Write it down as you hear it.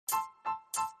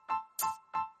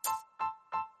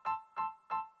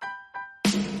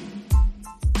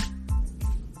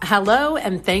Hello,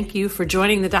 and thank you for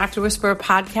joining the Dr. Whisperer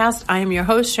podcast. I am your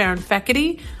host, Sharon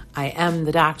Feckerty. I am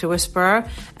the Dr. Whisperer,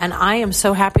 and I am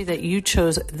so happy that you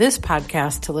chose this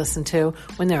podcast to listen to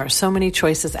when there are so many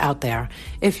choices out there.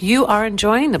 If you are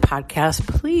enjoying the podcast,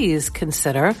 please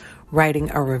consider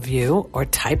writing a review or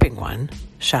typing one,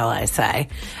 shall I say,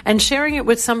 and sharing it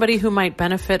with somebody who might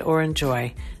benefit or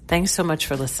enjoy. Thanks so much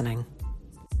for listening.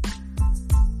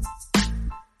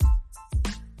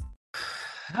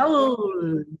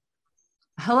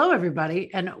 Hello, everybody,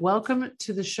 and welcome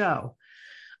to the show.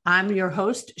 I'm your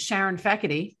host, Sharon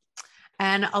Feckerty,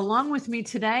 and along with me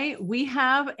today, we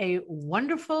have a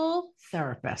wonderful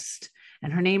therapist,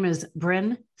 and her name is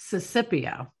Brynn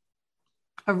Cicippio.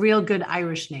 A real good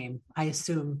Irish name, I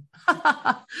assume.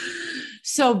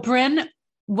 So, Brynn,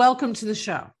 welcome to the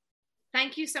show.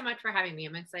 Thank you so much for having me.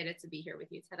 I'm excited to be here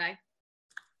with you today.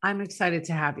 I'm excited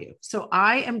to have you. So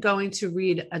I am going to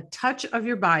read a touch of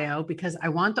your bio because I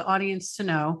want the audience to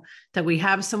know that we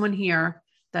have someone here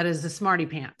that is the smarty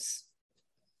pants.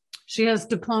 She has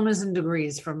diplomas and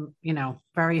degrees from,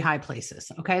 very high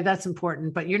places. Okay. That's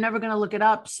important, but you're never going to look it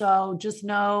up. So just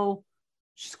know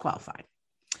she's qualified.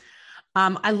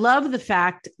 I love the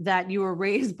fact that you were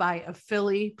raised by a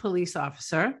Philly police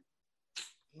officer.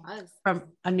 From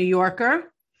a New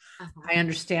Yorker. I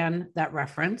understand that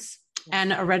reference.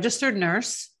 And a registered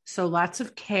nurse. So lots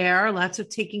of care, lots of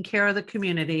taking care of the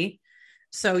community.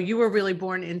 So you were really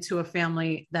born into a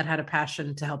family that had a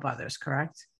passion to help others,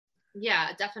 correct? Yeah,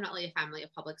 definitely a family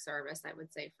of public service, I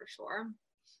would say for sure.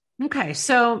 Okay.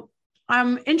 So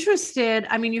I'm interested.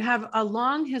 You have a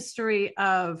long history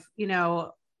of,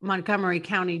 Montgomery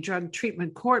County Drug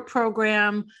Treatment Court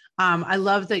program. I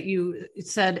love that you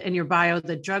said in your bio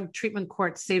that drug treatment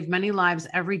courts save many lives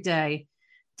every day,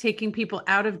 taking people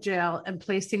out of jail and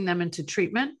placing them into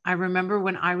treatment. I remember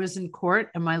when I was in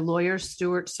court and my lawyer,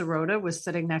 Stuart Sirota, was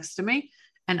sitting next to me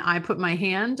and I put my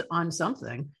hand on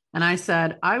something and I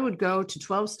said, I would go to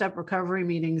 12-step recovery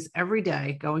meetings every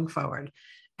day going forward.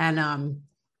 And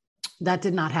that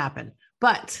did not happen,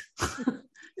 but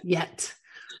yet,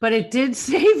 but it did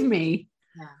save me.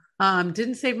 Yeah.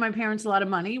 Didn't save my parents a lot of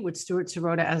money with Stuart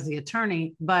Sirota as the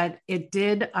attorney, but it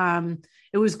did.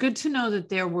 It was good to know that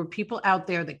there were people out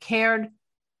there that cared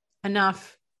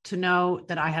enough to know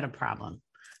that I had a problem.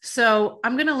 So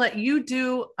I'm going to let you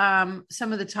do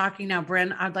some of the talking now,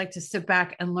 Brynn. I'd like to sit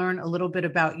back and learn a little bit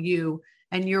about you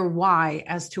and your why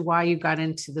as to why you got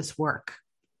into this work.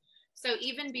 So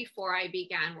even before I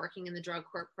began working in the drug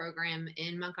court program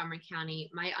in Montgomery County,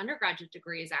 my undergraduate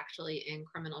degree is actually in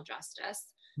criminal justice.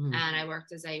 And I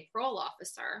worked as a parole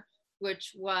officer,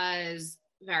 which was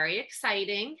very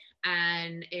exciting.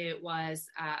 And it was,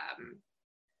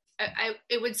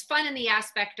 it was fun in the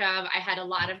aspect of, I had a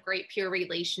lot of great peer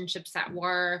relationships at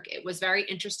work. It was very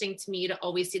interesting to me to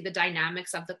always see the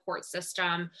dynamics of the court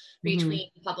system between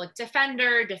public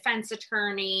defender, defense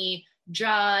attorney,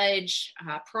 judge,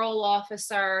 parole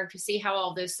officer, to see how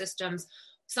all those systems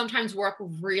sometimes work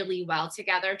really well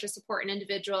together to support an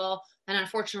individual. And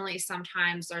unfortunately,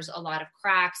 sometimes there's a lot of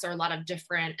cracks or a lot of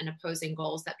different and opposing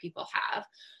goals that people have.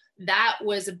 That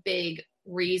was a big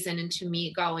reason into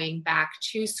me going back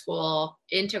to school,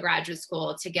 into graduate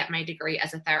school, to get my degree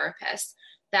as a therapist,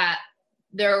 that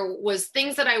there was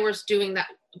things that I was doing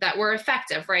that were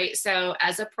effective, right? So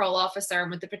as a parole officer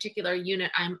with the particular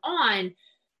unit I'm on,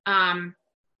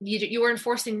 you were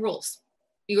enforcing rules.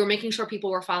 You were making sure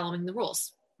people were following the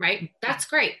rules, right? That's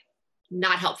great.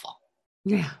 Not helpful.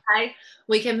 Yeah. Okay?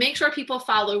 We can make sure people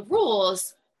follow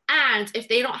rules. And if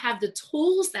they don't have the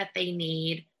tools that they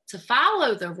need to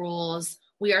follow the rules,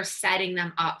 we are setting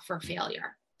them up for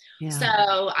failure. Yeah.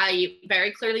 So I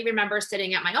very clearly remember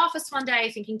sitting at my office one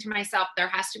day thinking to myself, there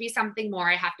has to be something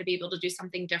more. I have to be able to do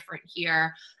something different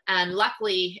here. And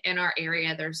luckily in our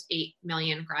area, there's 8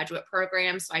 million graduate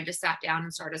programs. So I just sat down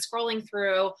and started scrolling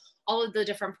through all of the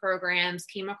different programs,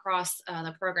 came across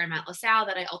the program at LaSalle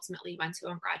that I ultimately went to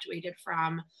and graduated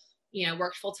from.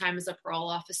 Worked full-time as a parole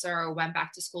officer, went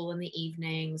back to school in the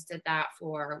evenings, did that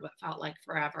for what felt like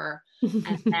forever, and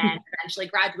then eventually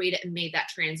graduated and made that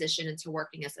transition into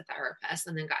working as a therapist,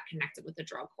 and then got connected with the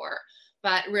drug court.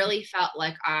 But really felt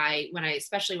like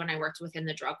especially when I worked within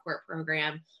the drug court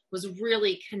program, was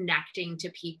really connecting to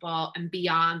people and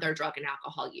beyond their drug and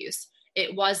alcohol use.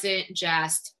 It wasn't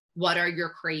just, what are your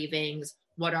cravings?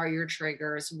 What are your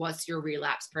triggers? What's your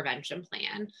relapse prevention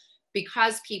plan?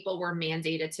 Because people were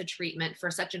mandated to treatment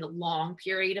for such a long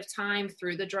period of time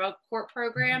through the drug court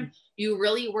program, you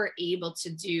really were able to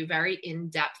do very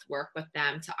in-depth work with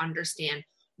them to understand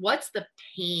what's the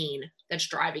pain that's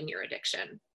driving your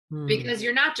addiction. Because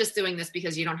you're not just doing this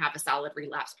because you don't have a solid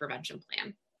relapse prevention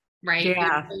plan. right?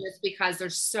 Yeah. It's because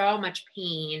there's so much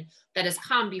pain that has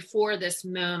come before this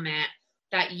moment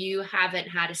that you haven't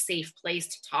had a safe place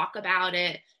to talk about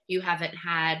it. You haven't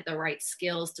had the right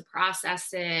skills to process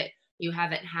it. You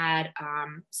haven't had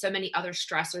so many other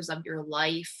stressors of your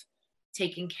life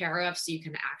taken care of so you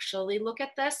can actually look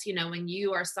at this. You know, when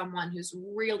you are someone who's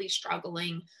really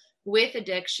struggling with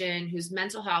addiction, whose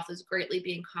mental health is greatly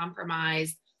being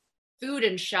compromised, food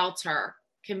and shelter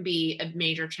can be a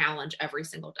major challenge every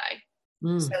single day.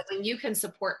 So when you can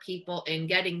support people in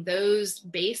getting those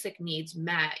basic needs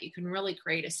met, you can really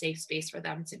create a safe space for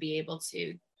them to be able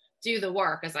to do the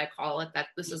work, as I call it. That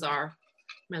this is my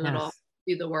little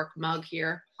do the work mug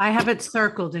here. I have it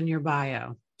circled in your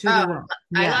bio. Do the work.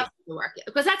 I love the work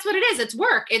because that's what it is. It's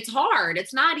work. It's hard.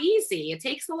 It's not easy. It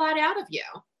takes a lot out of you.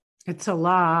 It's a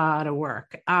lot of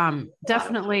work.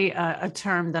 Definitely a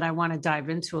term that I want to dive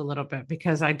into a little bit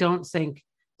because I don't think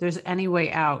there's any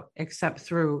way out except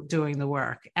through doing the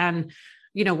work. And,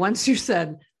 you know, once you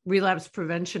said relapse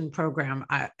prevention program,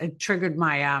 it triggered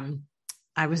my,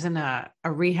 I was in a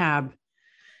rehab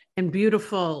in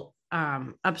beautiful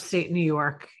upstate New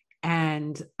York.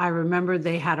 And I remember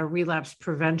they had a relapse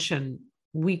prevention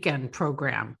weekend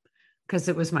program because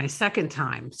it was my second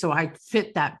time. So I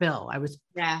fit that bill. I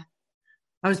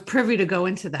was privy to go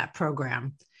into that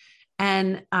program.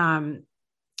 And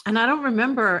I don't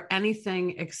remember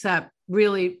anything except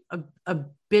really a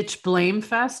bitch blame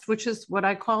fest, which is what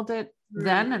I called it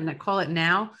then. And I call it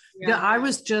now. Yeah. I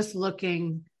was just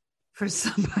looking for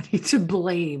somebody to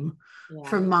blame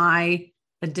for my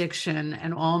addiction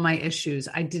and all my issues.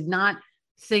 I did not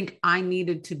think I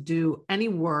needed to do any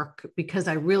work because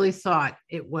I really thought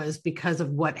it was because of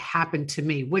what happened to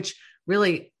me, which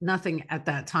really nothing at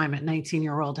that time at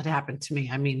 19-year-old had happened to me.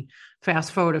 I mean,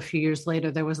 fast forward a few years later,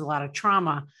 there was a lot of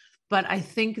trauma, but I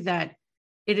think that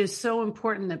it is so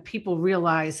important that people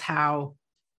realize how,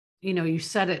 you know, you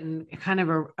said it in kind of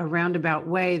a roundabout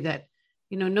way that,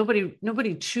 you know,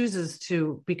 nobody chooses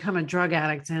to become a drug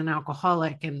addict and an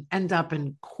alcoholic and end up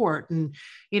in court. And,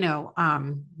 you know,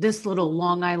 this little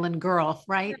Long Island girl,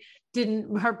 right?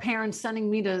 Her parents sending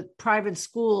me to private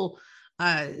school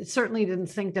certainly didn't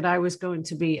think that I was going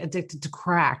to be addicted to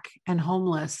crack and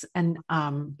homeless and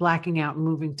blacking out and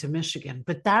moving to Michigan.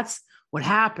 But that's what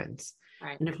happens.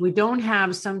 Right. And if we don't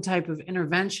have some type of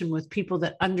intervention with people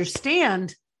that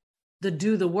understand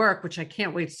do the work, which I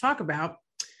can't wait to talk about,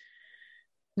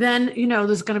 then, you know,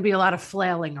 there's going to be a lot of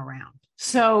flailing around.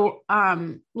 So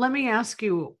let me ask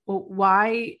you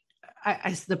why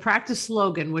the practice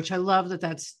slogan, which I love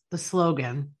that's the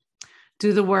slogan,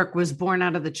 do the work, was born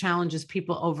out of the challenges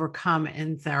people overcome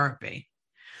in therapy.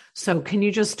 So can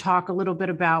you just talk a little bit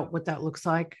about what that looks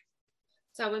like?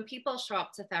 So when people show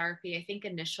up to therapy, I think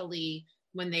initially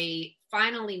when they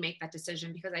finally make that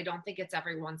decision, because I don't think it's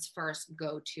everyone's first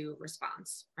go-to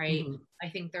response, right? Mm-hmm. I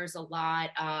think there's a lot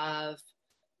of,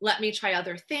 let me try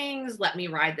other things. Let me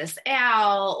ride this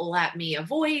out. Let me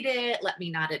avoid it. Let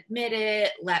me not admit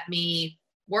it. Let me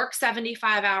work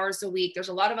 75 hours a week. There's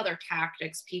a lot of other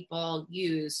tactics people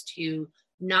use to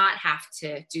not have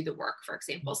to do the work, for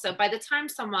example. So by the time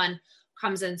someone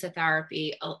comes into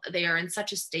therapy, they are in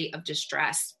such a state of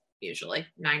distress, usually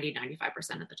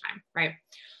 90-95% of the time, right?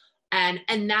 And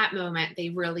in that moment, they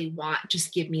really want,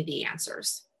 just give me the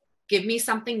answers. Give me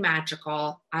something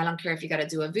magical. I don't care if you got to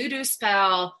do a voodoo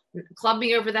spell, club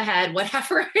me over the head,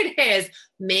 whatever it is.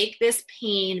 Make this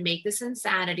pain, make this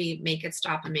insanity, make it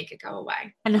stop and make it go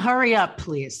away. And hurry up,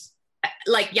 please.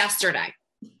 Like yesterday.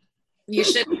 You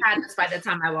should have had this by the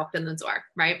time I walked in the door,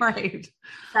 right? Right.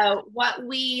 So what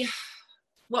we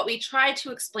try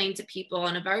to explain to people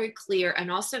in a very clear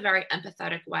and also very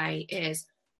empathetic way is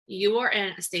you are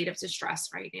in a state of distress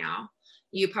right now.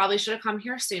 You probably should have come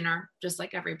here sooner, just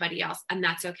like everybody else. And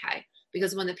that's okay.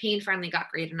 Because when the pain finally got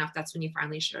great enough, that's when you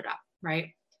finally showed up,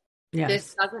 right? Yes.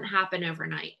 This doesn't happen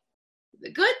overnight.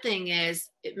 The good thing is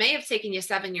it may have taken you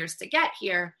 7 years to get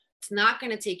here. It's not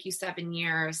going to take you 7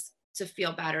 years to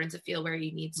feel better and to feel where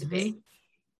you need to be.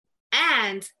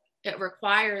 And it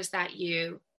requires that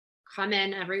you come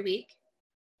in every week.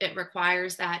 It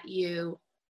requires that you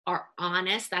are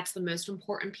honest. That's the most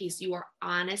important piece. You are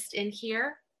honest in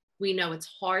here. We know it's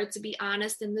hard to be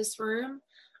honest in this room.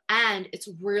 And it's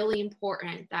really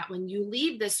important that when you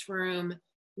leave this room,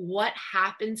 what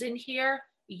happens in here,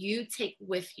 you take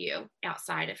with you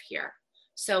outside of here.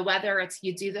 So whether it's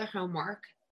you do the homework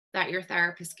that your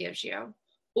therapist gives you,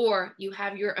 or you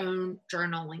have your own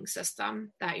journaling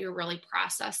system that you're really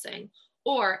processing,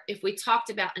 or if we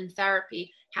talked about in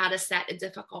therapy, how to set a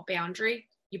difficult boundary,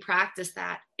 you practice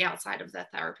that outside of the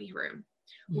therapy room.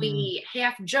 We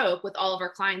half joke with all of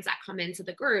our clients that come into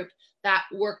the group that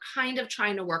we're kind of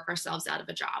trying to work ourselves out of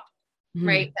a job,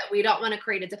 right? That we don't want to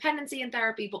create a dependency in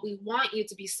therapy, but we want you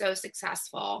to be so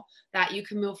successful that you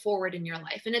can move forward in your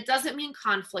life. And it doesn't mean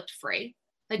conflict free.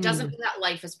 It doesn't mean that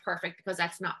life is perfect, because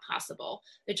that's not possible.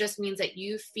 It just means that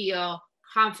you feel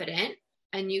confident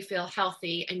and you feel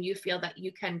healthy and you feel that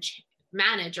you can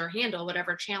manage or handle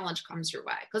whatever challenge comes your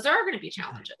way, because there are going to be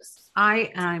challenges.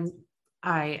 I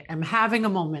am having a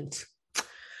moment.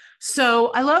 So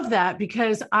I love that,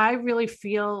 because I really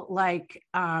feel like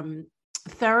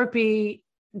therapy,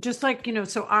 just like,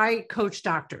 so I coach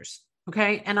doctors.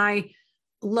 Okay. And I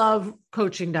love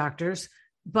coaching doctors,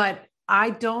 but I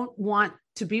don't want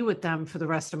to be with them for the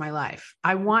rest of my life.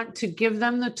 I want to give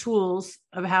them the tools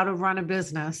of how to run a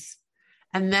business.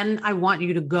 And then I want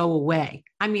you to go away.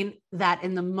 I mean, that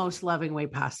in the most loving way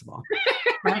possible.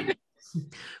 Right.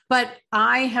 But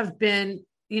I have been,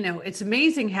 it's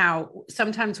amazing how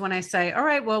sometimes when I say, all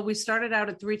right, well, we started out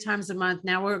at 3 times a month.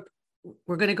 Now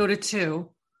we're going to go to 2.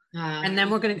 And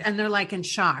then and they're like in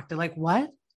shock. They're like, what?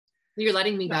 You're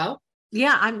letting me go?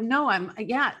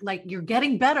 Yeah, like you're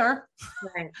getting better.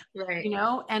 Right.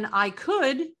 And I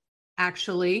could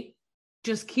actually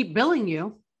just keep billing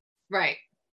you. Right.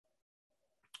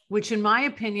 Which in my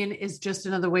opinion is just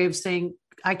another way of saying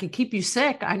I could keep you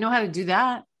sick. I know how to do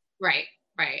that. Right.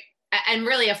 And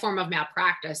really a form of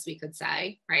malpractice, we could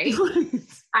say, right?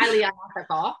 Highly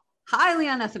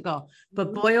unethical.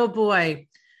 But boy, oh boy,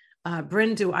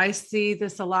 Brynn, do I see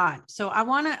this a lot. So I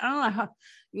don't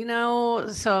know,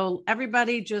 so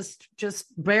everybody just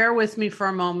bear with me for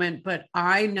a moment, but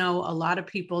I know a lot of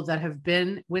people that have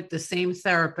been with the same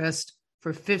therapist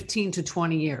for 15 to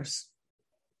 20 years.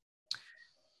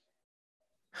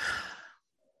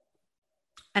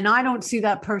 And I don't see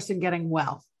that person getting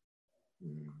well.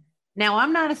 Now,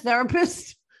 I'm not a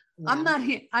therapist. Yeah. I'm not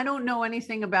here. I don't know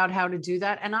anything about how to do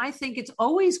that. And I think it's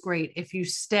always great if you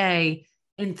stay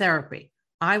in therapy.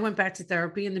 I went back to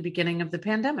therapy in the beginning of the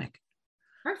pandemic.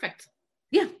 Perfect.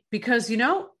 Yeah, because,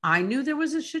 I knew there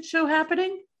was a shit show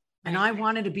happening and I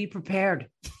wanted to be prepared.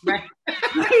 Right.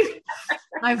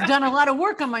 I've done a lot of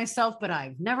work on myself, but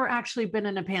I've never actually been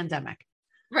in a pandemic.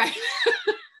 Right.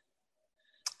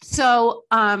 So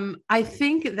I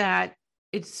think that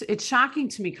it's shocking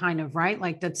to me kind of, right?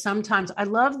 Like that sometimes I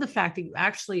love the fact that you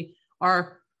actually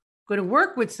are going to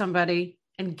work with somebody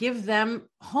and give them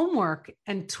homework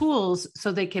and tools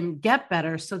so they can get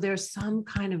better. So there's some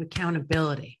kind of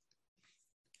accountability.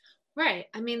 Right.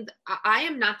 I mean, I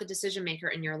am not the decision maker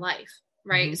in your life,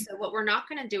 right? So what we're not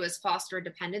going to do is foster a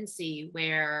dependency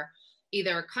where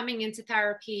either coming into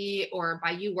therapy or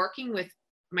by you working with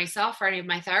myself or any of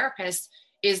my therapists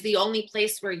is the only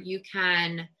place where you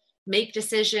can make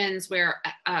decisions, where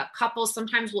couples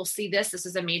sometimes will see this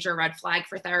is a major red flag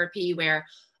for therapy, where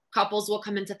couples will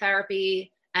come into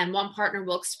therapy and one partner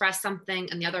will express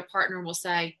something and the other partner will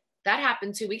say, that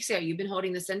happened 2 weeks ago. You've been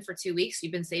holding this in for 2 weeks.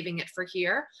 You've been saving it for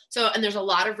here. So, and there's a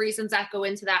lot of reasons that go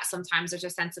into that. Sometimes there's a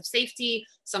sense of safety.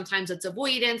 Sometimes it's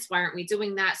avoidance. Why aren't we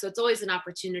doing that? So it's always an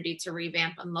opportunity to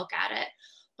revamp and look at it.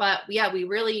 But yeah, we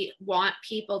really want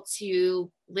people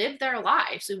to live their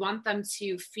lives. We want them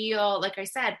to feel, like I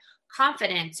said,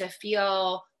 confident, to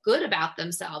feel good about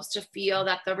themselves, to feel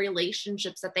that the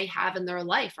relationships that they have in their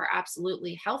life are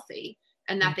absolutely healthy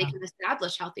and that they can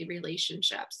establish healthy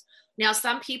relationships. Now,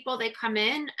 some people, they come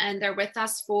in and they're with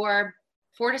us for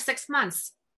 4 to 6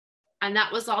 months. And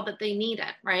that was all that they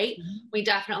needed, right? We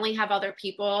definitely have other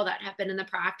people that have been in the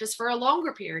practice for a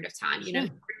longer period of time,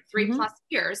 3 plus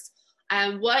years.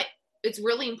 And what it's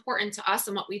really important to us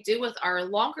and what we do with our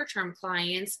longer term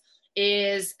clients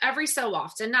is every so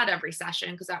often, not every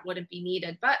session, because that wouldn't be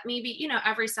needed, but maybe,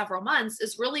 every several months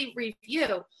is really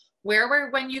review where were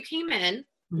when you came in,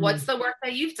 what's the work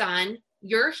that you've done,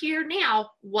 you're here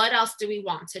now, what else do we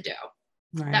want to do?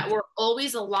 Right. That we're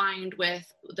always aligned with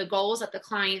the goals that the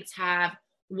clients have,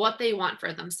 what they want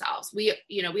for themselves. We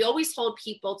always hold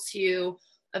people to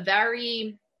a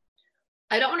very,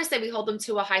 I don't want to say we hold them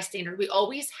to a high standard. We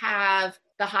always have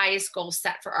the highest goal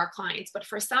set for our clients. But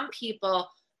for some people,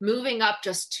 moving up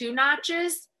just 2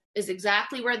 notches is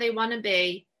exactly where they want to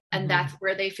be. And that's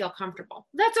where they feel comfortable.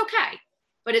 That's okay.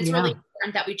 But it's really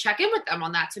important that we check in with them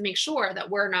on that to make sure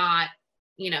that we're not,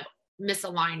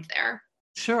 misaligned there.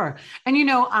 Sure.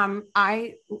 And,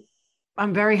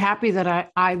 I'm very happy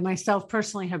that I myself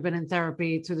personally have been in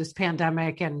therapy through this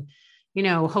pandemic and,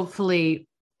 hopefully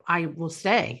I will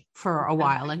stay for a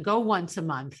while and go once a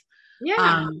month.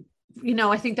 Yeah.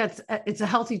 I think it's a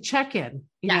healthy check-in,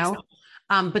 yes.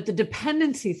 But the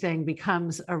dependency thing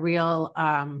becomes a real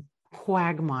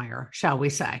quagmire, shall we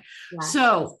say. Yeah.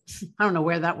 So I don't know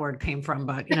where that word came from,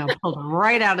 but, pulled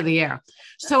right out of the air.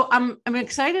 So I'm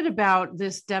excited about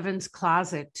this Devon's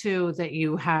Closet too, that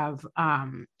you have.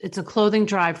 It's a clothing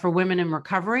drive for women in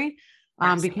recovery.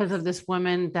 Yes. Because of this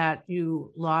woman that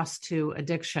you lost to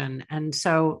addiction. And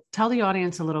so tell the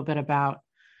audience a little bit about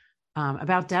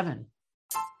Devon.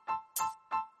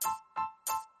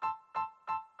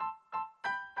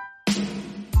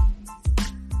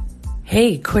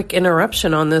 Hey, quick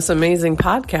interruption on this amazing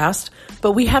podcast,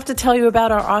 but we have to tell you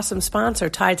about our awesome sponsor,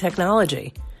 TIE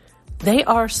Technology. They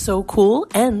are so cool,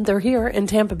 and they're here in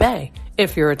Tampa Bay,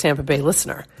 if you're a Tampa Bay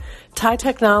listener. TIE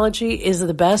Technology is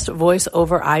the best voice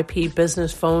over IP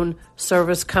business phone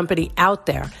service company out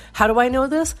there. How do I know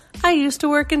this? I used to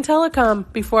work in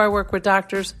telecom before I worked with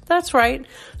doctors. That's right.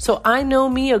 So I know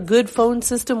me a good phone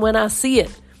system when I see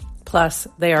it. Plus,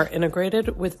 they are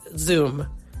integrated with Zoom.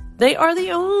 They are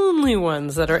the only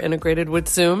ones that are integrated with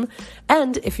Zoom.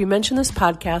 And if you mention this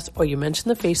podcast or you mention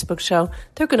the Facebook show,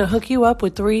 they're going to hook you up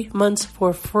with 3 months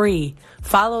for free.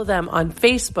 Follow them on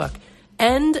Facebook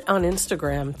and on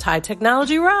Instagram. TIE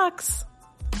Technology rocks.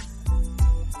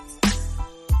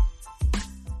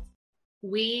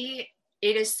 It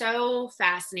is so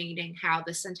fascinating how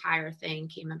this entire thing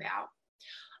came about.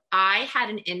 I had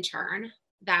an intern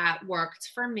that worked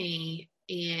for me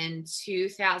in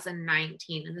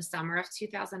 2019, in the summer of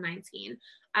 2019,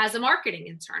 as a marketing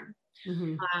intern.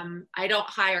 Mm-hmm. I don't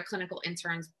hire clinical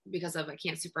interns because I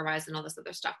can't supervise and all this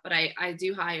other stuff, but I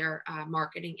do hire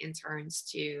marketing interns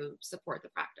to support the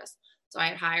practice. So I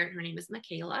had hired, her name is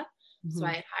Michaela. Mm-hmm. So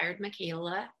I had hired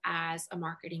Michaela as a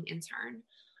marketing intern.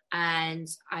 And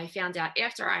I found out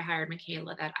after I hired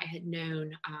Michaela that I had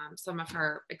known some of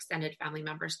her extended family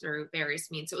members through various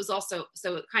means. It was also,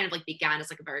 so it kind of like began as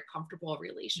like a very comfortable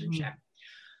relationship.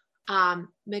 Mm-hmm.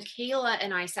 Michaela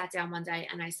and I sat down one day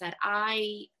and I said,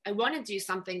 I want to do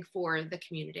something for the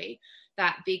community,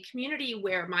 that the community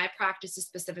where my practice is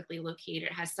specifically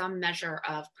located has some measure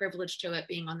of privilege to it,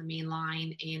 being on the main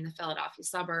line in the Philadelphia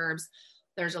suburbs.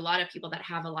 There's a lot of people that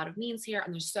have a lot of means here,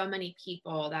 and there's so many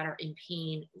people that are in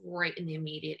pain right in the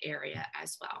immediate area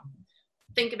as well.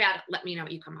 Think about it. Let me know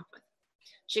what you come up with.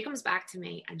 She comes back to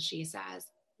me and she says,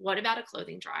 what about a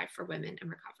clothing drive for women in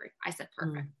recovery? I said,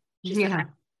 perfect.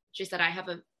 She said, I have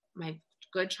my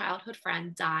good childhood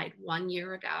friend died 1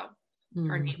 year ago.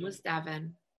 Her name was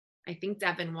Devon. I think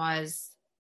Devon was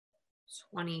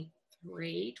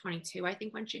 23, 22, I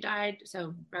think, when she died.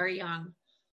 So very young.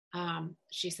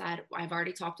 She said, I've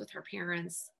already talked with her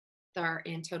parents. They're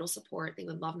in total support. They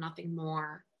would love nothing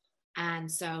more.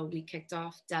 And so we kicked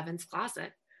off Devon's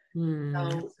Closet.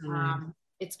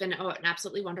 It's been an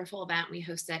absolutely wonderful event. We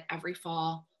host it every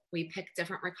fall. We pick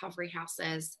different recovery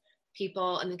houses.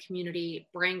 People in the community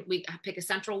we pick a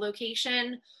central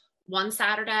location. One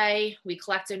Saturday, we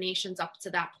collect donations up to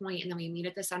that point, and then we meet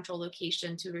at the central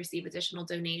location to receive additional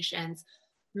donations.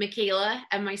 Michaela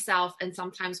and myself, and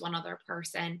sometimes one other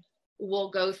person, will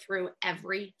go through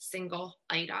every single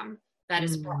item that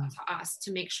is brought to us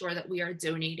to make sure that we are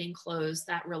donating clothes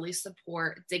that really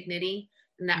support dignity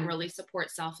and that really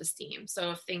support self-esteem.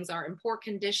 So if things are in poor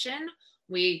condition,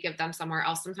 we give them somewhere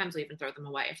else. Sometimes we even throw them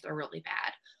away if they're really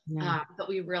bad. But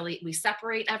we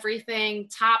separate everything: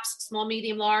 tops, small,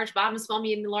 medium, large; bottoms, small,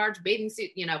 medium, large; bathing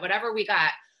suit, whatever we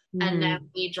got. And then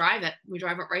we drive it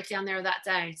right down there that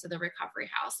day to the recovery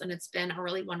house. And it's been a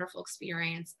really wonderful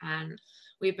experience. And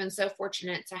we've been so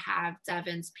fortunate to have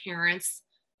Devon's parents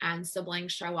and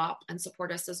siblings show up and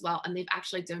support us as well. And they've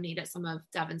actually donated some of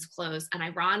Devon's clothes. And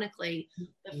ironically,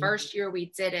 the first year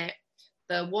we did it,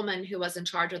 the woman who was in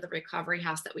charge of the recovery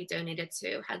house that we donated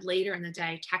to had later in the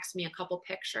day texted me a couple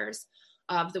pictures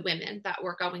of the women that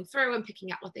were going through and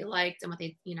picking out what they liked and what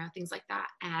they, things like that.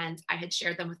 And I had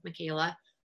shared them with Michaela.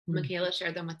 Michaela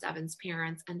shared them with Devon's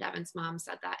parents, and Devon's mom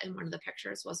said that in one of the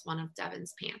pictures was one of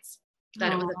Devon's pants,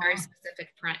 that it was a very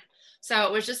specific print. So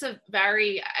it was just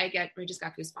we just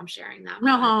got goosebumps sharing that.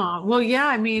 Well, yeah,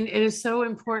 I mean, it is so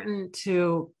important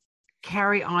to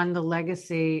carry on the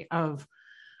legacy of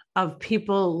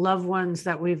people, loved ones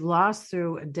that we've lost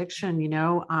through addiction.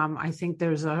 I think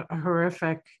there's a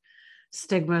horrific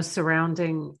stigma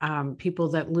surrounding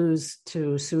people that lose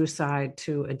to suicide,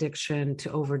 to addiction,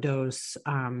 to overdose,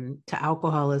 to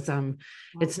alcoholism.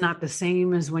 It's not the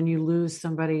same as when you lose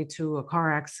somebody to a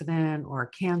car accident or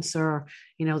cancer.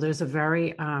 There's a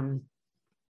very,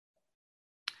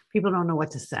 people don't know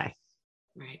what to say.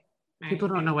 Right. People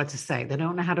don't know what to say. They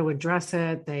don't know how to address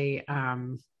it.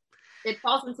 It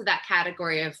falls into that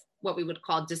category of what we would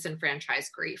call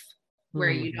disenfranchised grief, where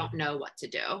you don't know what to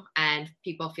do and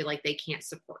people feel like they can't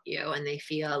support you and they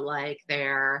feel like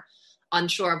they're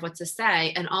unsure of what to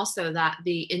say. And also that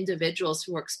the individuals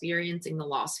who are experiencing the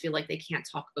loss feel like they can't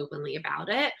talk openly about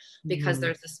it because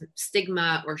there's this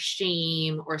stigma or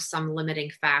shame or some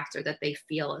limiting factor that they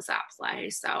feel is at play.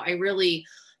 So I really,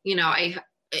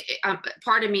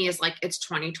 part of me is like, it's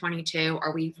 2022.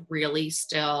 Are we really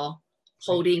still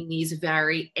holding these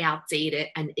very outdated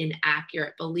and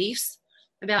inaccurate beliefs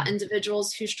about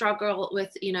individuals who struggle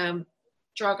with,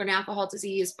 drug and alcohol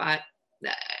disease? But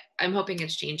I'm hoping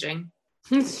it's changing.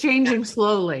 It's changing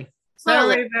slowly.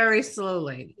 Very, very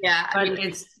slowly. Yeah. But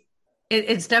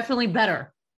it's definitely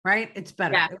better, right? It's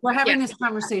better. Yeah. We're having this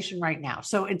conversation right now,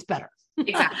 so it's better.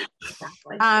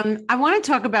 Exactly. I want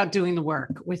to talk about doing the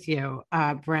work with you,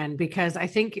 Brynn, because I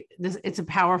think it's a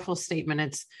powerful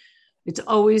statement. It's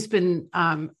always been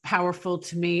powerful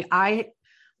to me. I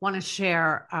want to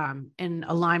share in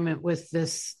alignment with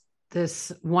this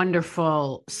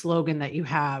wonderful slogan that you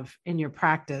have in your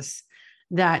practice,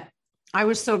 that I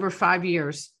was sober 5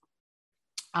 years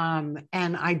and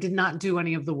I did not do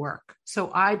any of the work.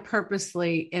 So I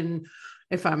purposely,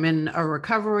 if I'm in a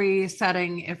recovery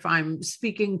setting, if I'm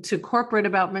speaking to corporate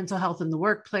about mental health in the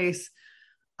workplace,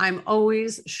 I'm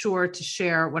always sure to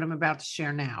share what I'm about to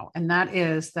share now. And that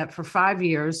is that for 5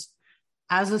 years,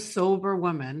 as a sober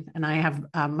woman, and I have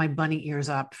my bunny ears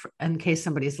up in case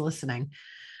somebody's listening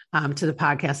to the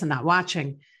podcast and not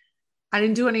watching, I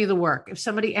didn't do any of the work. If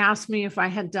somebody asked me if I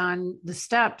had done the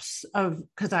steps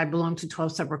because I belong to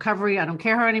 12-step recovery, I don't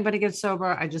care how anybody gets sober.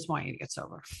 I just want you to get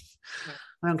sober.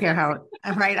 I don't care how,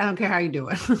 right? I don't care how you do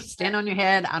it. Stand on your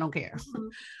head. I don't care.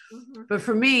 But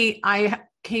for me, I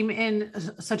came in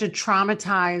such a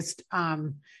traumatized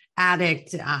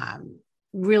addict,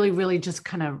 really, really just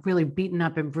kind of really beaten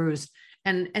up and bruised.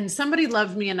 And somebody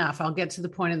loved me enough. I'll get to the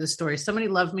point of the story. Somebody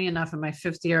loved me enough in my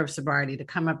 5th year of sobriety to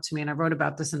come up to me. And I wrote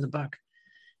about this in the book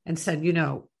and said,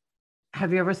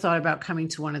 have you ever thought about coming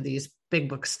to one of these big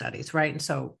book studies? Right. And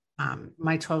so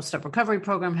my 12-step recovery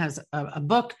program has a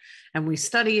book and we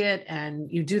study it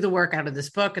and you do the work out of this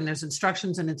book and there's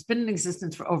instructions and it's been in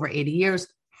existence for over 80 years.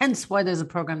 Hence why there's a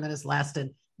program that has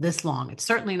lasted this long. It's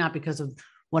certainly not because of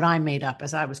what I made up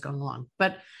as I was going along,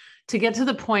 but to get to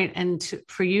the point and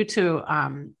for you to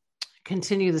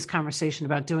continue this conversation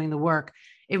about doing the work,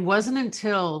 it wasn't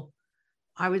until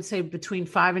I would say between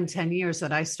 5 and 10 years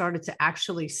that I started to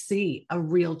actually see a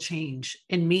real change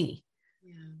in me.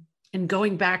 Yeah. And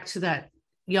going back to that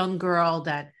young girl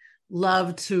that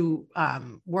loved to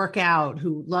work out,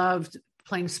 who loved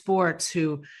playing sports,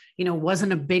 who,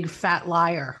 wasn't a big fat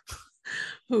liar,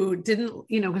 who didn't,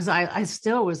 because I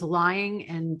still was lying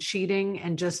and cheating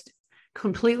and just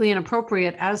completely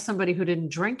inappropriate as somebody who didn't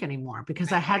drink anymore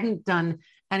because I hadn't done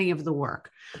any of the work.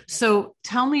 So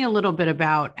tell me a little bit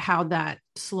about how that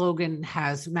slogan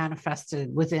has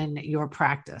manifested within your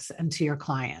practice and to your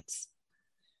clients.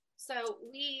 So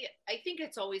I think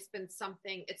it's always been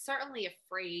something, it's certainly a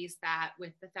phrase that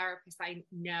with the therapists I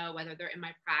know, whether they're in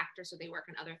my practice or they work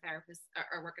in other therapists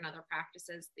or work in other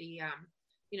practices, the,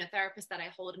 therapists that I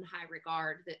hold in high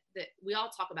regard, that we all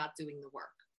talk about doing the work.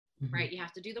 Right? You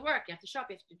have to do the work. You have to show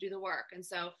up. You have to do the work. And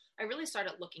so I really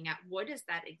started looking at what does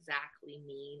that exactly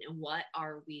mean and what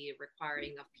are we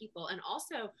requiring of people? And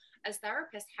also as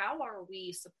therapists, how are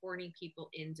we supporting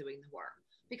people in doing the work?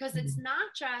 Because it's not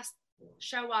just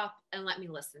show up and let me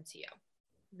listen to you.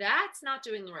 That's not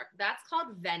doing the work. That's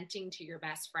called venting to your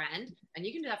best friend. And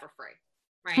you can do that for free.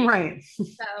 Right. Right.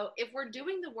 So if we're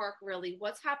doing the work, really,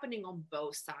 what's happening on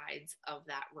both sides of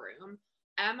that room?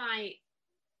 Am I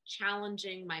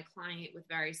challenging my client with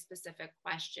very specific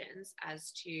questions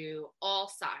as to all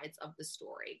sides of the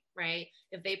story, right?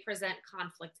 If they present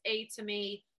conflict A to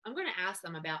me, I'm going to ask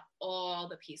them about all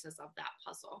the pieces of that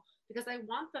puzzle because I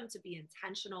want them to be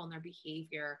intentional in their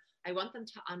behavior. I want them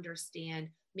to understand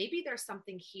maybe there's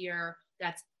something here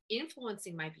that's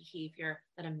influencing my behavior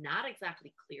that I'm not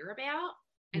exactly clear about.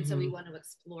 And so we want to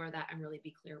explore that and really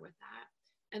be clear with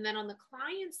that. And then on the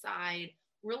client side,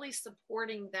 really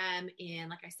supporting them in,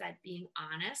 like I said, being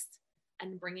honest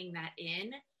and bringing that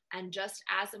in. And just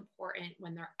as important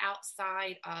when they're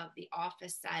outside of the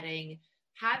office setting,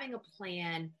 having a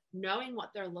plan, knowing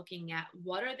what they're looking at,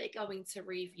 what are they going to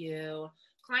review?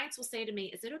 Clients will say to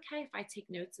me, is it okay if I take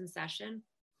notes in session?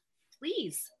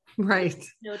 Please. Right.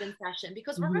 Note in session,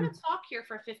 because we're going to talk here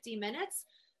for 50 minutes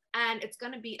and it's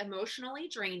going to be emotionally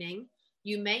draining.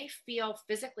 You may feel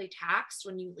physically taxed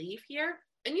when you leave here.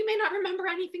 And you may not remember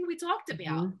anything we talked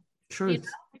about. Truth.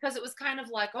 Because it was kind of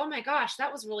like, oh my gosh,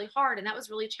 that was really hard. And that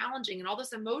was really challenging. And all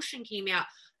this emotion came out.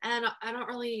 And I don't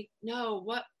really know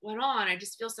what went on. I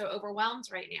just feel so overwhelmed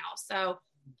right now. So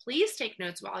please take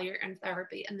notes while you're in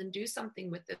therapy, and then do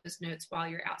something with those notes while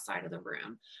you're outside of the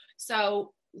room.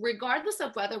 So regardless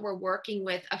of whether we're working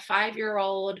with a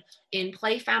 5-year-old in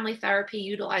play family therapy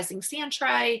utilizing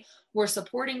Santry, we're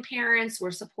supporting parents,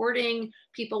 we're supporting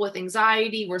people with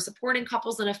anxiety, we're supporting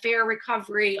couples in affair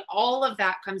recovery, all of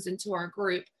that comes into our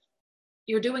group.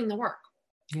 You're doing the work.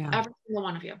 Yeah.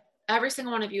 Every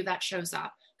single one of you that shows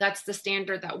up. That's the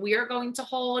standard that we are going to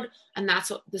hold. And that's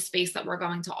what the space that we're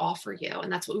going to offer you.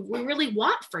 And that's what we really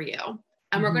want for you.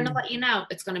 And we're going to let you know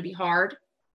it's going to be hard.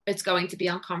 It's going to be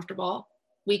uncomfortable.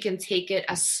 We can take it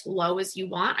as slow as you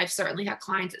want. I've certainly had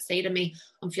clients that say to me,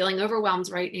 I'm feeling overwhelmed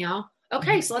right now.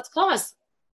 Okay, so let's pause.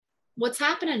 What's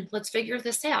happening? Let's figure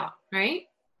this out. Right?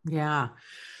 Yeah.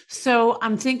 So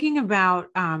I'm thinking about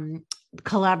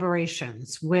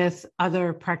collaborations with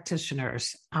other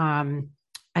practitioners.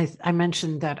 I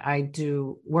mentioned that I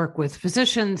do work with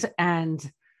physicians, and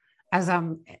as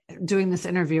I'm doing this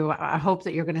interview, I hope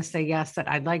that you're going to say yes, that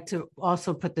I'd like to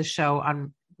also put the show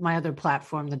on my other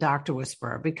platform, The Doctor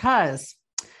Whisperer, because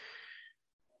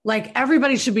like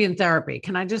everybody should be in therapy.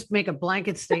 Can I just make a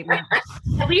blanket statement?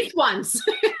 At least once.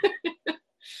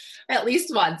 At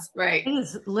least once, right? It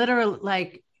is literally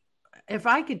like, if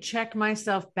I could check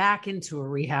myself back into a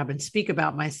rehab and speak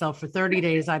about myself for 30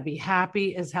 days, I'd be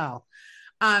happy as hell.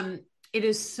 It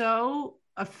is so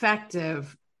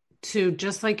effective to,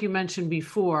 just like you mentioned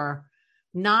before,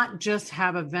 not just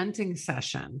have a venting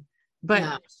session,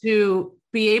 but to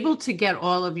be able to get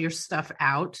all of your stuff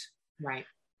out. Right.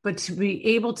 But to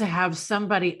be able to have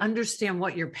somebody understand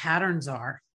what your patterns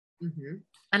are. Mm-hmm.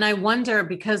 And I wonder,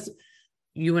 because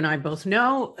you and I both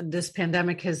know this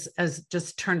pandemic has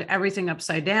just turned everything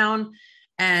upside down.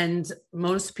 And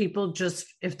most people just,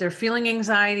 if they're feeling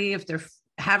anxiety, if they're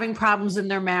having problems in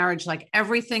their marriage, like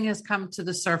everything has come to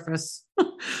the surface,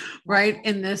 right?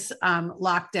 In this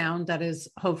lockdown that is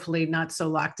hopefully not so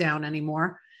locked down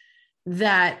anymore,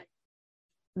 that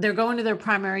they're going to their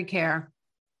primary care.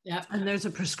 Yep. And there's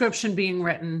a prescription being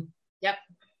written. Yep.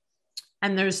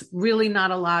 And there's really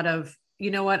not a lot of, you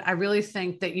know what, I really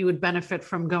think that you would benefit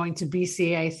from going to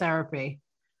BCA therapy.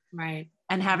 Right.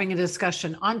 And having a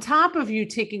discussion on top of you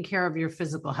taking care of your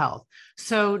physical health.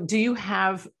 So do you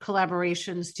have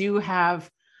collaborations? Do you have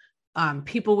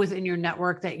people within your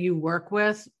network that you work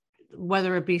with,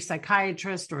 whether it be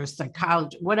psychiatrist or a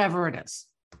psychologist, whatever it is?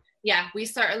 Yeah, we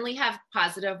certainly have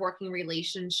positive working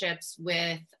relationships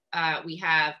with, we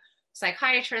have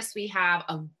psychiatrists. We have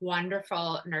a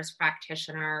wonderful nurse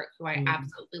practitioner who I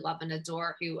absolutely love and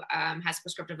adore, who has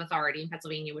prescriptive authority in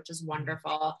Pennsylvania, which is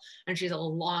wonderful. And she's a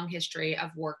long history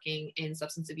of working in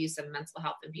substance abuse and mental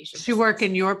health inpatients. She work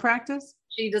in your practice?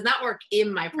 She does not work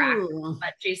in my practice,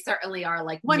 but she certainly are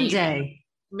like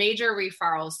major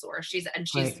referral source. She's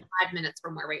 5 minutes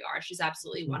from where we are. She's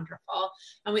absolutely wonderful.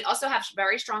 And we also have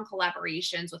very strong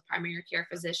collaborations with primary care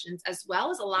physicians, as well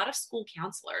as a lot of school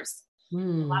counselors. A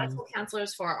lot of school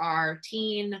counselors for our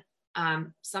teen,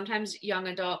 sometimes young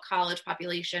adult college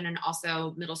population, and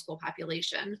also middle school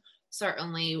population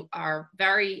certainly are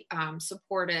very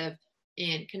supportive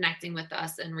in connecting with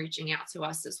us and reaching out to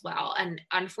us as well. And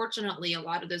unfortunately, a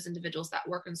lot of those individuals that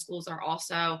work in schools are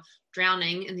also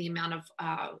drowning in the amount of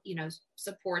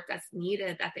support that's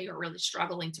needed, that they are really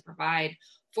struggling to provide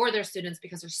for their students,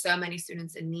 because there's so many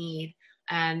students in need.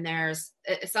 And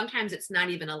sometimes it's not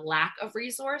even a lack of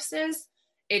resources.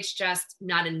 It's just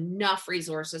not enough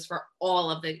resources for all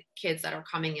of the kids that are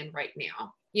coming in right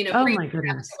now. Oh my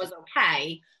goodness. It was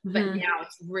okay, but now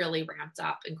it's really ramped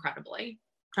up incredibly.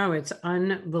 Oh, it's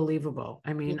unbelievable.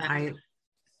 I mean,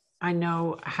 I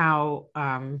know how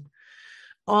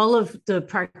all of the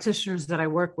practitioners that I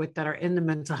work with that are in the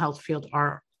mental health field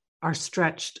are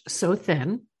stretched so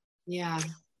thin. Yeah.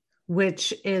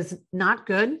 Which is not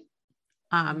good.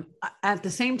 At the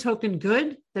same token,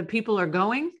 good that people are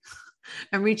going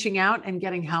and reaching out and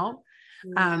getting help.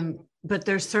 But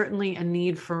there's certainly a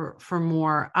need for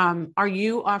more. Are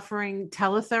you offering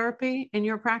teletherapy in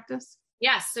your practice?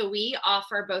 Yes. So we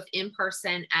offer both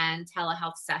in-person and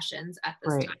telehealth sessions at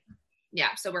this time. Yeah.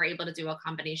 So we're able to do a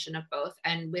combination of both.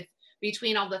 And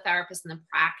between all the therapists in the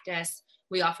practice,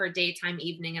 we offer daytime,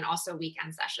 evening, and also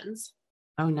weekend sessions.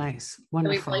 Oh, nice.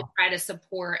 Wonderful. So we really try to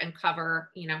support and cover,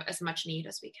 as much need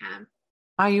as we can.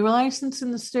 Are you licensed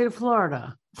in the state of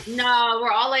Florida? No,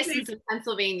 we're all licensed in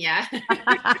Pennsylvania.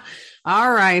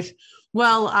 All right.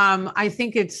 Well, I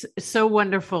think it's so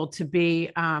wonderful to be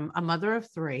a mother of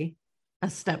 3, a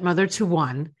stepmother to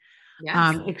 1,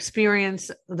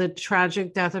 experience the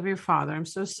tragic death of your father. I'm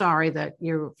so sorry that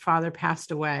your father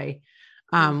passed away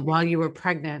while you were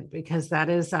pregnant, because that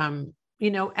is,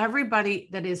 everybody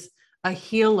that is a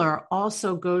healer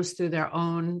also goes through their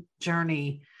own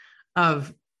journey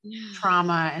of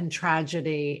trauma and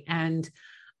tragedy. And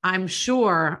I'm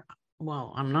sure,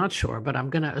 well, I'm not sure, but I'm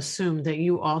going to assume that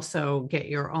you also get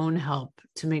your own help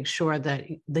to make sure that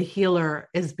the healer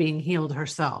is being healed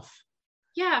herself.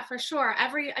 Yeah, for sure.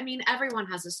 Everyone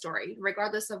has a story,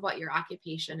 regardless of what your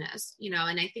occupation is,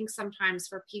 and I think sometimes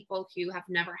for people who have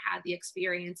never had the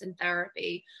experience in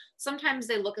therapy, sometimes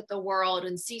they look at the world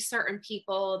and see certain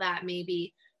people that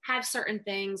maybe have certain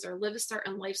things or live a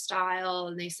certain lifestyle,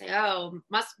 and they say, oh,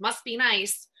 must be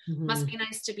nice. Mm-hmm. Must be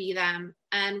nice to be them.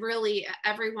 And really,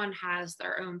 everyone has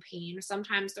their own pain.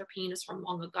 Sometimes their pain is from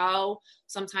long ago.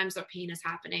 Sometimes their pain is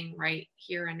happening right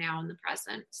here and now in the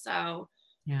present. So,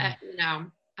 we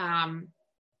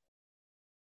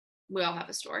all have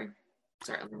a story.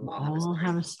 Certainly, we all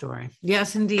have a story.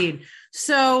 Yes, indeed.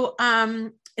 So,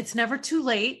 it's never too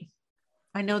late.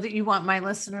 I know that you want my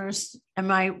listeners and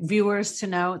my viewers to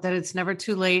know that it's never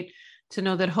too late to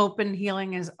know that hope and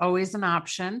healing is always an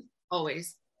option.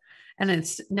 Always. And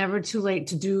it's never too late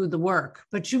to do the work,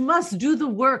 but you must do the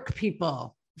work,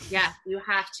 people. Yeah, you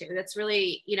have to. That's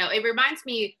really, it reminds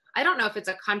me, I don't know if it's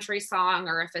a country song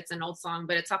or if it's an old song,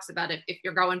 but it talks about if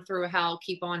you're going through hell,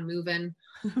 keep on moving.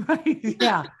 Right.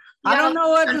 Yeah. I don't know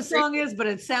what the song is, but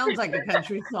it sounds like a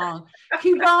country song.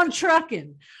 Keep on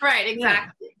trucking. Right,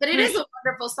 exactly. Yeah. But it is a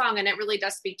wonderful song, and it really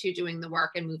does speak to doing the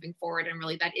work and moving forward. And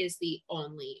really, that is the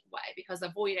only way, because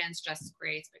avoidance just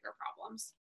creates bigger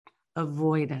problems.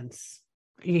 Avoidance.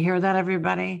 You hear that,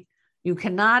 everybody? You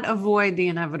cannot avoid the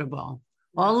inevitable.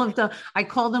 I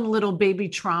call them little baby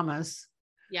traumas.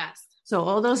 Yes. So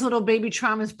all those little baby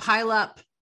traumas pile up,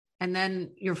 and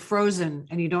then you're frozen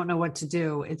and you don't know what to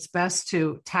do. It's best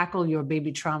to tackle your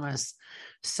baby traumas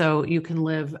so you can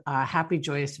live happy,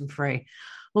 joyous, and free.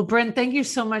 Well, Brynn, thank you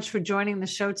so much for joining the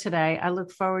show today. I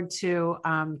look forward to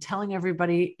telling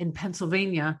everybody in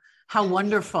Pennsylvania how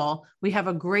wonderful. We have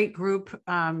a great group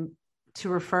to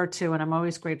refer to, and I'm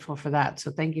always grateful for that.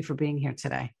 So thank you for being here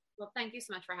today. Well, thank you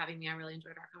so much for having me. I really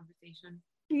enjoyed our conversation.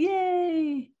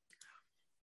 Yay.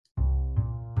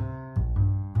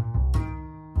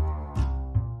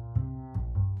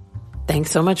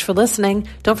 Thanks so much for listening.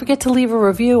 Don't forget to leave a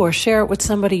review or share it with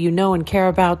somebody you know and care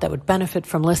about that would benefit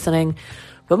from listening.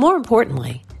 But more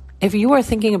importantly, if you are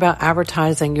thinking about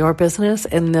advertising your business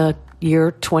in the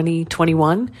year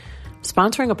 2021,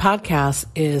 sponsoring a podcast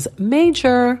is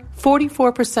major.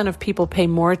 44% of people pay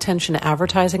more attention to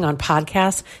advertising on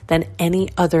podcasts than any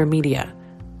other media.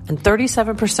 And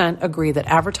 37% agree that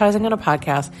advertising on a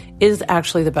podcast is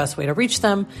actually the best way to reach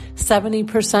them.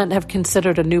 70% have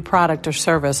considered a new product or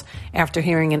service after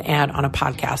hearing an ad on a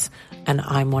podcast. And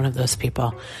I'm one of those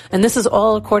people. And this is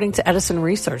all according to Edison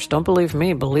Research. Don't believe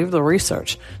me, believe the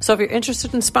research. So if you're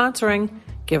interested in sponsoring,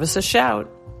 give us a shout.